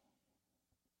practice,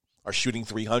 are shooting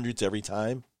 300s every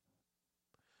time.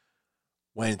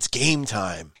 When it's game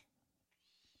time,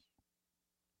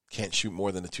 can't shoot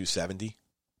more than a 270,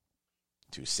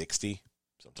 260,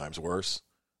 sometimes worse.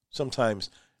 Sometimes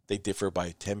they differ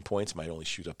by 10 points, might only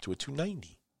shoot up to a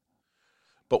 290.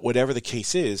 But whatever the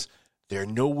case is, they're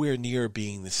nowhere near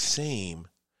being the same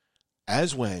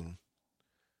as when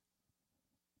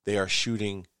they are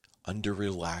shooting under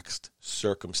relaxed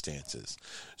circumstances.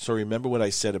 So remember what I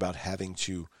said about having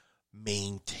to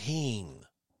maintain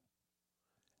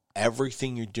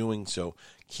everything you're doing, so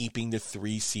keeping the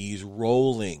 3 C's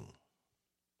rolling.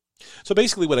 So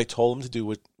basically what I told him to do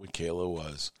with Kayla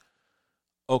was,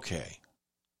 okay,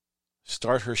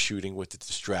 start her shooting with the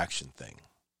distraction thing.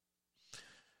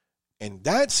 And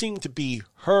that seemed to be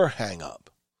her hang up.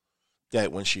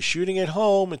 That when she's shooting at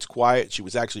home, it's quiet. She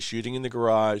was actually shooting in the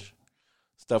garage,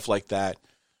 stuff like that.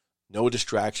 No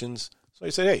distractions. So I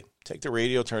said, hey, take the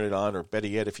radio, turn it on, or better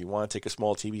yet, if you want, take a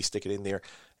small TV, stick it in there.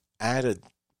 Add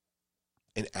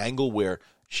an angle where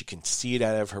she can see it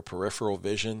out of her peripheral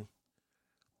vision.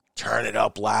 Turn it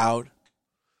up loud.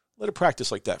 Let her practice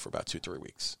like that for about 2-3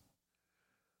 weeks.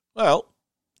 Well,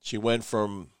 she went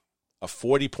from a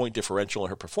 40-point differential in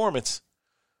her performance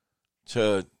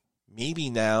to maybe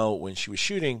now when she was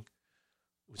shooting,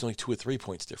 it was only 2 or 3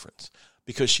 points difference,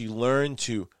 because she learned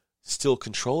to still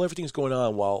control everything that's going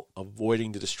on while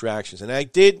avoiding the distractions. And I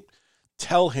did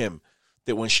tell him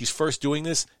that when she's first doing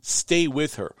this, stay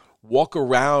with her. Walk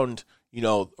around,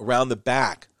 around the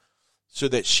back so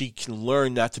that she can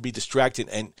learn not to be distracted.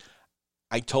 And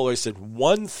I told her, I said,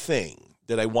 one thing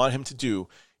that I want him to do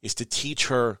is to teach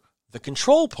her the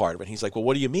control part of it. He's like, well,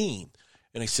 what do you mean?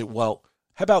 And I said, well,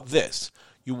 how about this?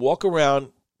 You walk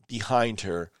around behind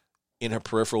her in her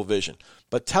peripheral vision,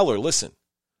 but tell her, listen,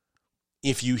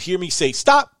 if you hear me say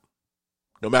stop,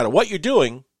 no matter what you're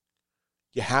doing,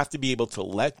 you have to be able to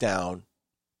let down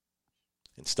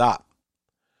and stop.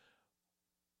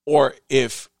 Or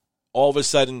if all of a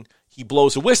sudden he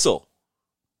blows a whistle,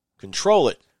 control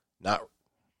it, not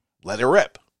let it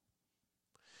rip.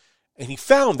 And he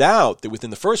found out that within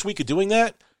the first week of doing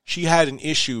that, she had an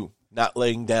issue not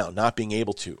laying down, not being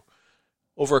able to.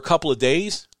 Over a couple of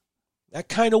days, that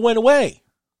kind of went away.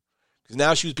 Because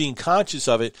now she was being conscious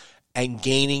of it and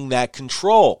gaining that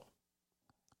control.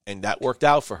 And that worked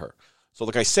out for her. So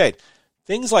like I said,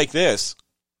 things like this,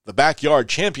 the backyard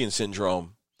champion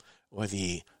syndrome, or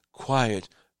the quiet,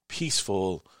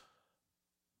 peaceful,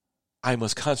 I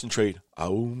must concentrate.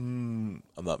 I'm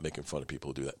not making fun of people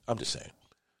who do that. I'm just saying.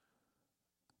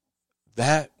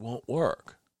 That won't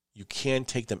work. You can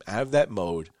take them out of that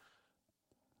mode,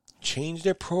 change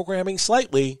their programming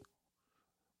slightly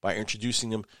by introducing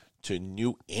them to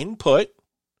new input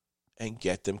and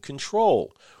get them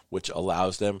control, which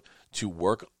allows them to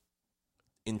work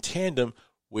in tandem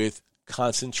with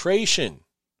concentration.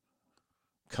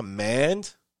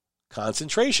 Command,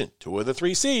 concentration, 2 of the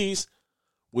 3 C's,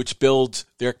 which builds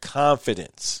their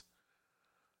confidence.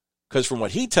 Because from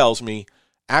what he tells me,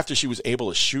 after she was able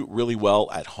to shoot really well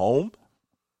at home,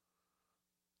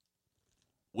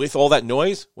 with all that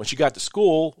noise, when she got to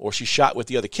school or she shot with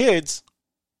the other kids,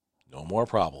 no more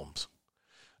problems.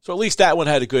 So at least that one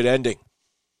had a good ending.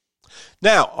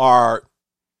 Now, our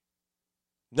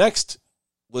next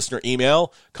listener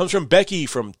email comes from Becky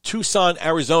from Tucson,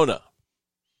 Arizona.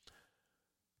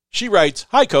 She writes,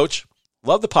 "Hi, Coach.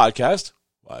 Love the podcast."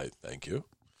 Why, thank you.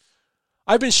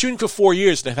 "I've been shooting for 4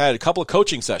 years and have had a couple of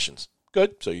coaching sessions."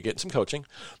 Good, so you're getting some coaching.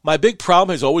 "My big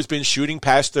problem has always been shooting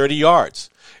past 30 yards.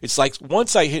 It's like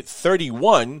once I hit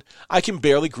 31, I can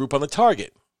barely group on the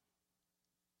target."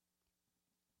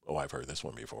 Oh, I've heard this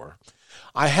one before.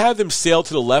 "I have them sail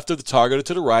to the left of the target or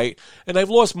to the right, and I've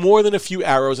lost more than a few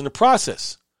arrows in the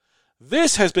process.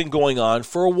 This has been going on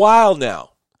for a while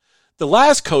now. The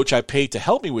last coach I paid to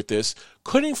help me with this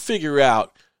couldn't figure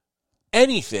out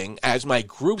anything as my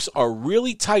groups are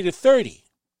really tight at 30.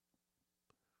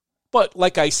 But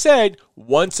like I said,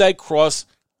 once I cross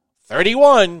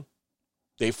 31,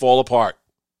 they fall apart.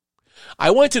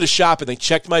 I went to the shop and they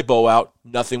checked my bow out.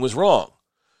 Nothing was wrong.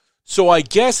 So I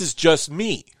guess it's just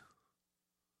me.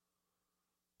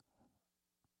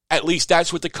 At least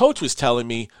that's what the coach was telling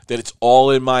me, that it's all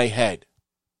in my head.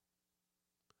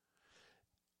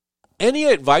 Any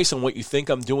advice on what you think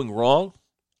I'm doing wrong?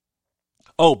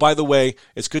 Oh, by the way,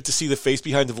 it's good to see the face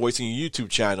behind the voice in your YouTube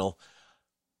channel.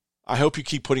 I hope you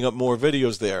keep putting up more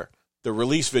videos there. The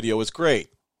release video is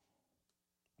great."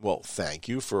 Well, thank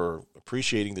you for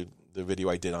appreciating the video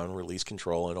I did on release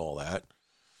control and all that.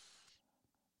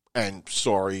 And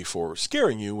sorry for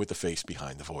scaring you with the face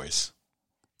behind the voice.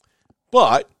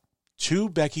 But to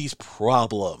Becky's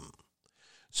problem.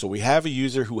 So we have a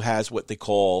user who has what they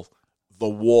call the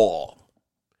wall.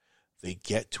 They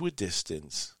get to a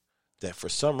distance that for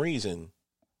some reason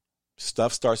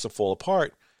stuff starts to fall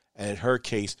apart, and in her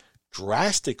case,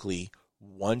 drastically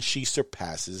once she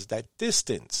surpasses that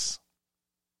distance.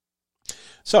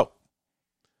 So,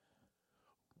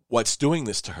 what's doing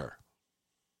this to her?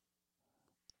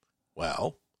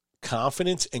 Well,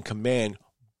 confidence and command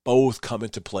both come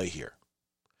into play here.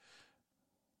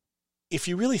 If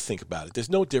you really think about it, there's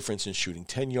no difference in shooting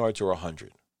 10 yards or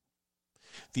 100.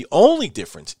 The only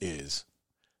difference is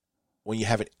when you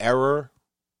have an error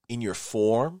in your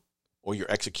form or your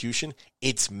execution,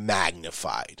 it's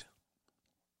magnified.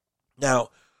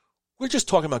 Now, we're just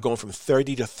talking about going from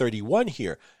 30 to 31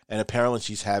 here, and apparently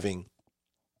she's having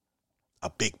a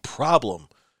big problem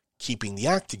keeping the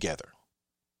act together.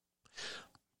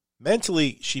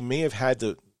 Mentally, she may have had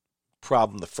the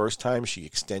problem the first time she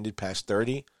extended past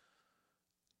 30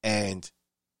 and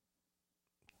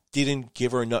didn't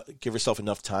give herself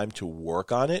enough time to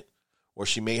work on it, or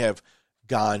she may have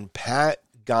gone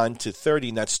to 30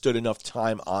 and not stood enough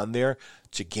time on there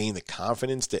to gain the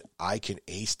confidence that I can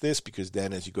ace this, because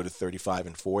then as you go to 35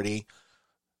 and 40,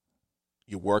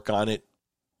 you work on it,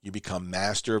 you become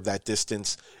master of that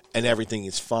distance, and everything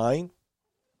is fine.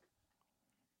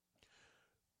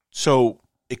 So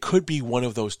it could be one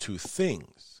of those two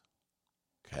things,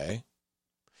 okay?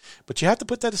 But you have to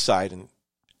put that aside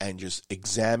and just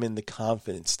examine the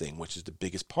confidence thing, which is the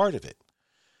biggest part of it.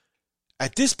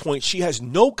 At this point, she has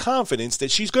no confidence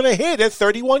that she's going to hit at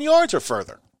 31 yards or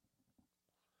further.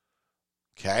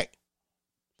 Okay?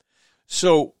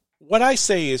 So what I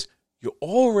say is you're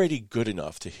already good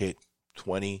enough to hit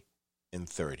 20 and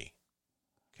 30.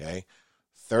 Okay?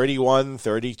 31,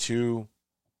 32,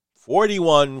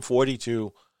 41,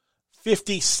 42,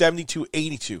 50, 72,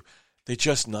 82. They're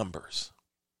just numbers.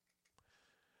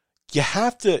 You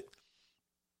have to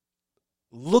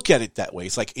look at it that way.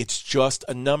 It's like it's just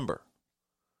a number.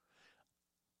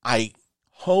 I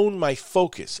hone my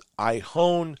focus. I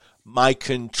hone my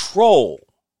control.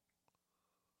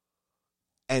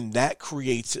 And that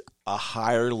creates a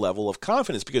higher level of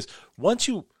confidence, because once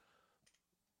you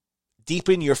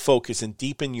deepen your focus and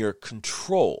deepen your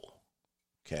control,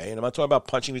 okay, and I'm not talking about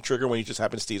punching the trigger when you just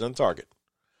happen to stay on target.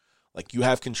 Like, you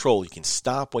have control. You can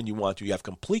stop when you want to. You have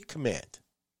complete command.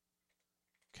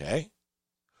 Okay?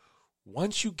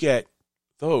 Once you get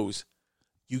those,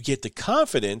 you get the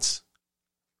confidence,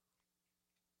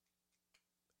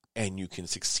 and you can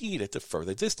succeed at the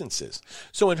further distances.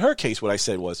 So in her case, what I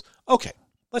said was, okay,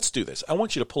 let's do this. I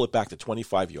want you to pull it back to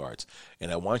 25 yards,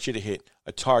 and I want you to hit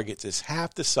a target that's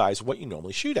half the size of what you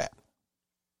normally shoot at.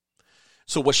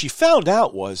 So what she found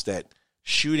out was that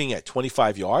shooting at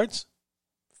 25 yards,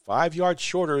 5 yards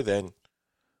shorter than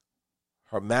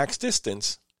her max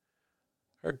distance,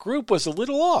 her group was a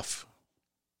little off,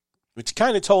 which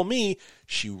kind of told me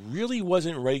she really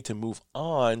wasn't ready to move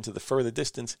on to the further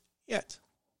distance yet.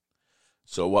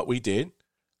 So what we did,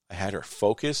 I had her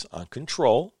focus on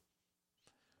control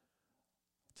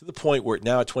to the point where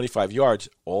now at 25 yards,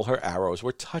 all her arrows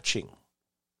were touching.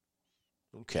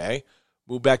 Okay,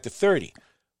 move back to 30.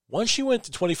 Once she went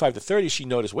to 25 to 30, she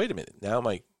noticed, wait a minute, now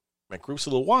my group's a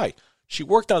little wide. She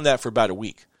worked on that for about a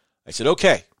week. I said,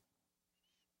 okay,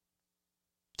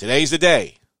 today's the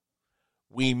day.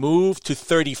 We moved to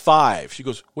 35. She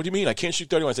goes, what do you mean? I can't shoot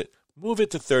 31. I said, move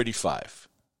it to 35.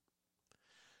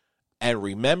 And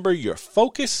remember your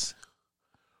focus,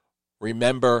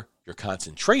 remember your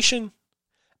concentration,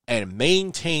 and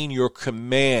maintain your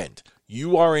command.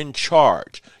 You are in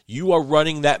charge. You are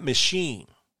running that machine.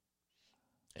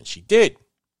 And she did.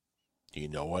 Do you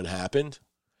know what happened?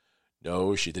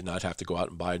 No, she did not have to go out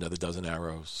and buy another dozen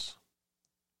arrows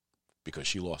because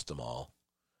she lost them all.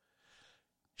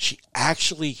 She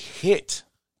actually hit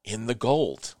in the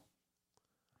gold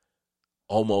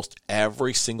almost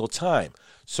every single time.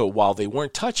 So while they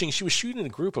weren't touching, she was shooting in a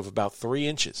group of about 3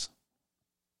 inches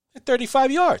at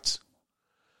 35 yards.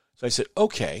 So I said,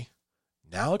 okay,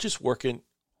 now just working.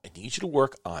 I need you to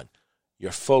work on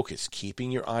your focus,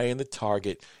 keeping your eye on the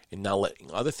target and not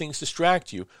letting other things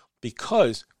distract you.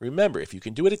 Because remember, if you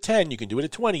can do it at 10, you can do it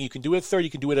at 20, you can do it at 30, you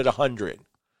can do it at 100.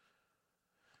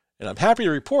 And I'm happy to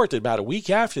report that about a week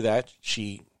after that,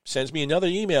 she sends me another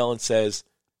email and says,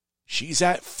 she's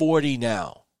at 40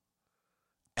 now.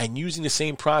 And using the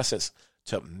same process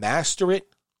to master it,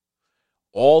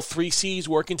 all 3 C's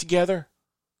working together,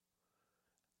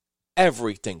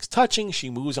 everything's touching, she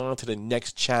moves on to the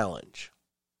next challenge.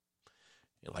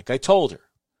 And like I told her,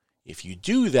 if you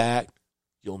do that,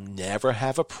 you'll never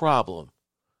have a problem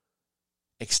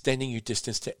extending your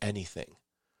distance to anything.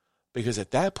 Because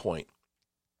at that point,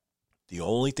 the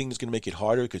only thing that's going to make it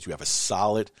harder, because you have a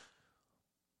solid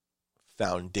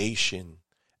foundation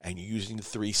and you're using the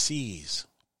 3 C's.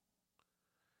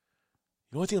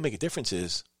 The only thing that'll make a difference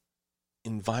is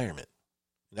environment.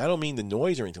 And I don't mean the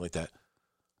noise or anything like that.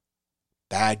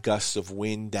 Bad gusts of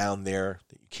wind down there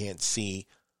that you can't see.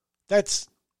 That's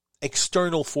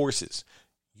external forces.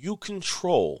 You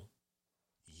control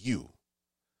you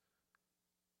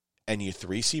and your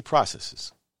 3C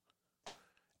processes,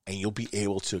 and you'll be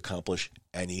able to accomplish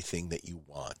anything that you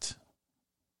want.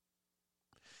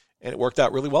 And it worked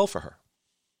out really well for her.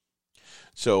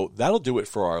 So that'll do it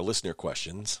for our listener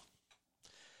questions.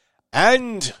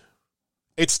 And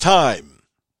it's time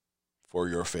for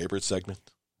your favorite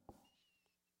segment.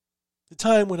 The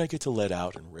time when I get to let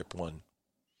out and rip one.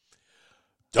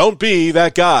 Don't be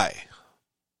that guy.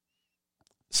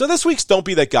 So this week's Don't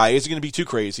Be That Guy isn't going to be too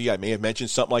crazy. I may have mentioned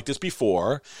something like this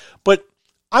before, but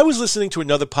I was listening to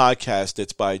another podcast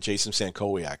that's by Jason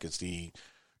Sankowiak. It's the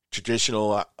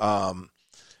traditional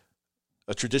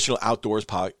outdoors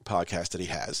podcast that he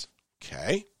has.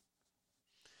 Okay.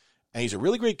 And he's a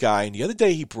really great guy. And the other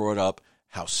day he brought up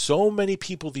how so many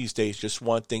people these days just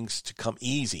want things to come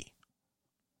easy.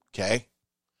 Okay.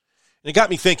 And it got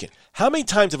me thinking, how many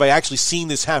times have I actually seen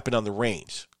this happen on the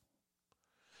range?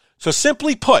 So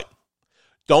simply put,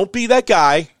 don't be that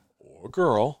guy or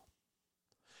girl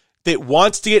that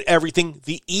wants to get everything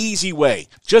the easy way,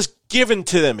 just given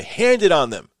to them, handed on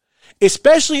them.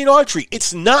 Especially in archery,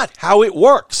 it's not how it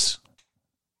works.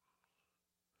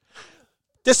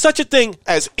 There's such a thing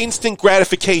as instant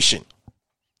gratification.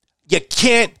 You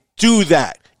can't do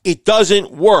that. It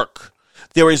doesn't work.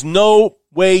 There is no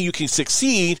way you can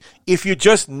succeed if you're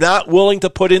just not willing to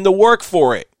put in the work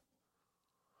for it.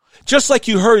 Just like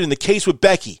you heard in the case with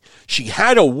Becky, she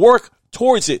had to work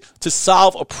towards it to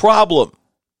solve a problem.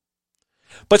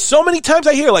 But so many times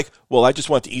I hear like, well, I just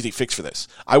want the easy fix for this.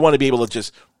 I want to be able to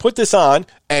just put this on,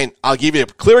 and I'll give you a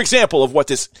clear example of what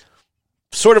this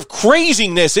sort of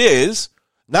craziness is,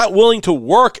 not willing to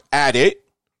work at it.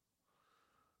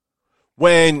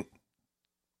 When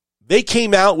they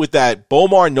came out with that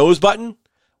Bomar nose button,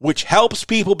 which helps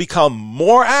people become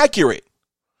more accurate,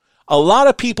 a lot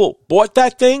of people bought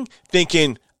that thing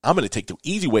thinking, I'm going to take the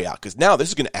easy way out because now this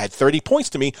is going to add 30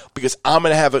 points to me because I'm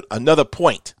going to have another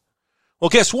point. Well,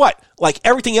 guess what? Like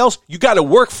everything else, you got to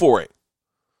work for it.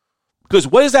 Because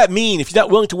what does that mean if you're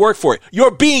not willing to work for it? You're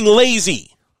being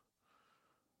lazy.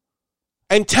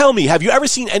 And tell me, have you ever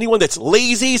seen anyone that's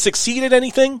lazy succeed at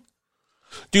anything?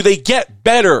 Do they get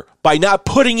better by not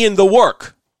putting in the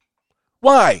work?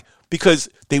 Why? Because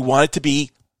they want it to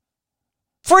be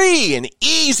free and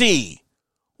easy.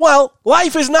 Well,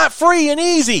 life is not free and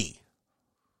easy.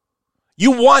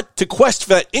 You want to quest for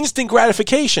that instant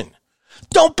gratification.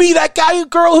 Don't be that guy or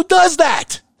girl who does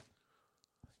that.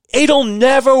 It'll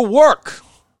never work.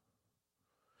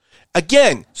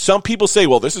 Again, some people say,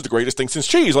 well, this is the greatest thing since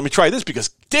cheese. Let me try this because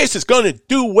this is going to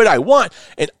do what I want,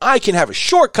 and I can have a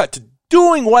shortcut to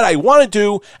doing what I want to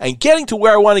do and getting to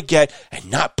where I want to get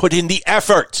and not put in the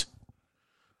effort.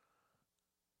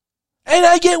 And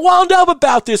I get wound up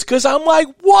about this because I'm like,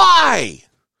 why?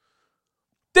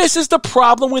 This is the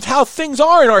problem with how things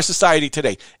are in our society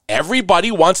today.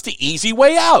 Everybody wants the easy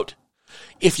way out.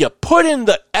 If you put in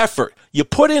the effort, you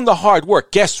put in the hard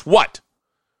work, guess what?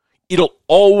 It'll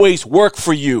always work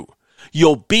for you.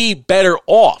 You'll be better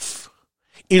off.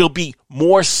 It'll be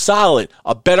more solid,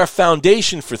 a better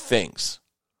foundation for things.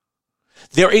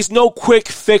 There is no quick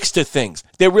fix to things.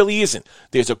 There really isn't.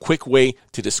 There's a quick way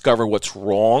to discover what's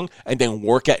wrong and then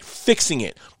work at fixing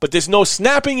it. But there's no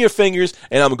snapping your fingers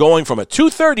and I'm going from a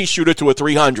 230 shooter to a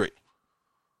 300.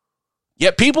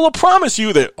 Yet people will promise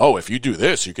you that, oh, if you do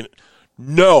this, you can.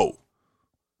 No.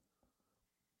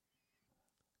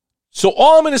 So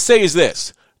all I'm going to say is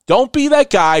this. Don't be that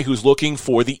guy who's looking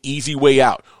for the easy way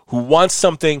out, who wants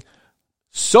something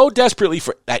so desperately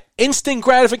for that instant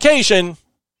gratification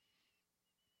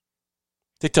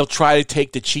that they'll try to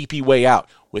take the cheapy way out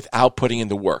without putting in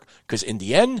the work. Because in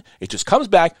the end, it just comes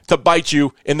back to bite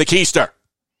you in the keister.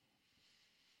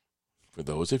 For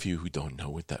those of you who don't know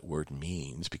what that word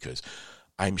means, because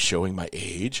I'm showing my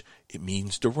age, it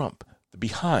means the rump, the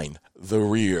behind, the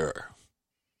rear.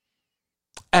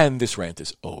 And this rant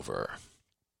is over.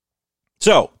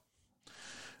 So,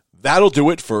 that'll do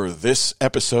it for this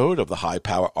episode of the High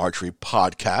Power Archery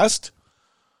Podcast.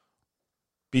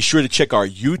 Be sure to check our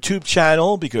YouTube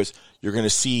channel because you're going to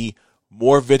see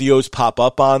more videos pop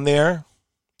up on there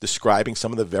describing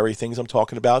some of the very things I'm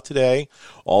talking about today.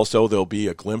 Also, there'll be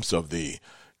a glimpse of the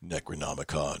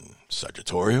Necronomicon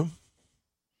Sagittarium.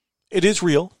 It is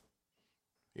real.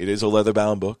 It is a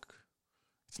leather-bound book.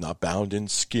 It's not bound in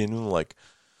skin like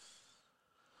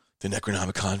the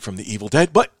Necronomicon from the Evil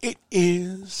Dead, but it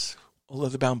is a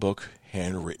leather-bound book,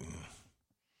 handwritten.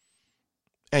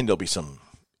 And there'll be some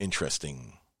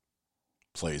interesting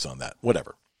plays on that,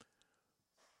 whatever.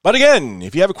 But again,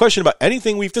 if you have a question about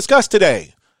anything we've discussed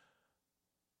today,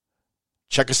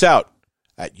 check us out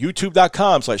at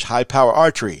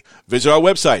youtube.com/highpowerarchery. Visit our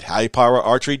website,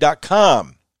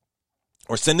 highpowerarchery.com,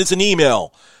 or send us an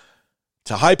email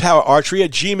to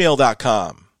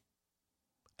highpowerarchery@gmail.com.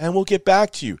 And we'll get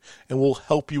back to you, and we'll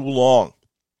help you along.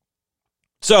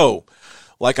 So,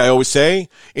 like I always say,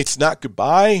 it's not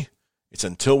goodbye. It's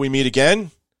until we meet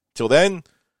again. Till then,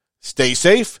 stay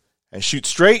safe and shoot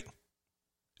straight,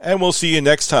 and we'll see you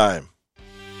next time.